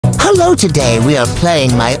Hello, today we are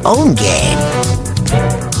playing my own game.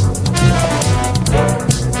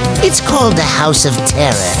 It's called the House of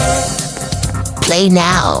Terror. Play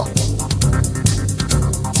now.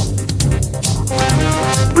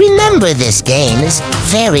 Remember, this game is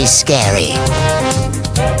very scary.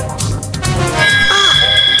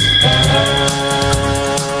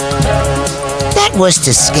 That was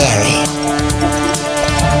too scary.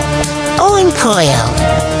 Owen Coyle.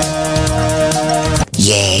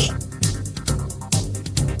 Yay.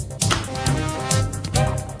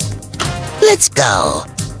 Let's go.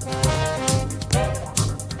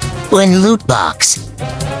 One loot box.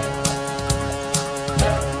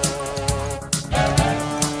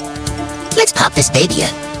 Let's pop this baby in.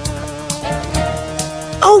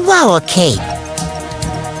 Oh wow, a cape.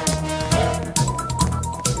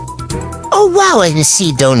 Oh wow, I can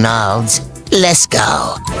see Donald's. Let's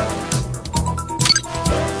go.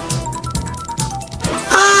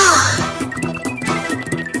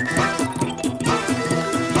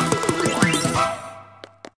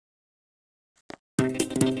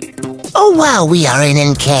 Oh wow, we are in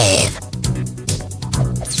a cave.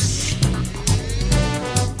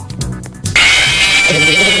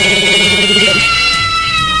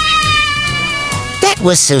 That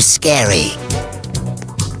was so scary.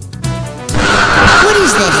 What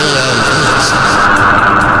is that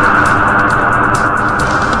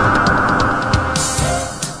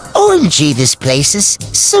here? OMG, this place is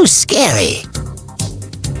so scary.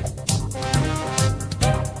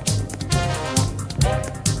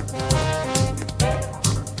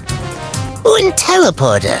 One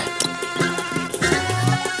teleporter.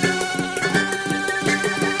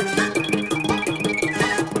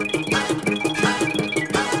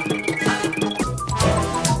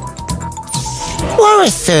 Or a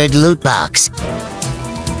third loot box.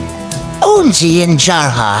 OMG and jar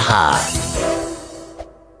ha ha.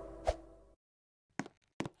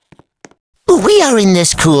 We are in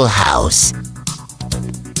this cool house.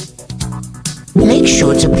 Make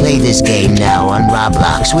sure to play this game now on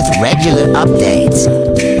Roblox with regular updates.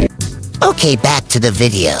 Okay, back to the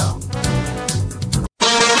video.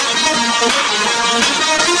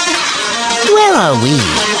 Where are we?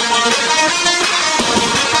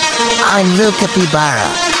 I'm Lil Capybara.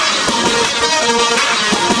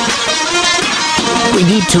 We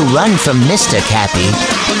need to run from Mr. Cappy.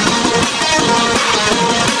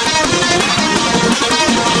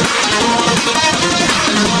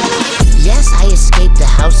 Yes, I escaped the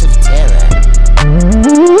House of Terror.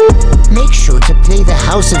 Make sure to play the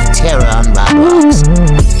House of Terror on Roblox.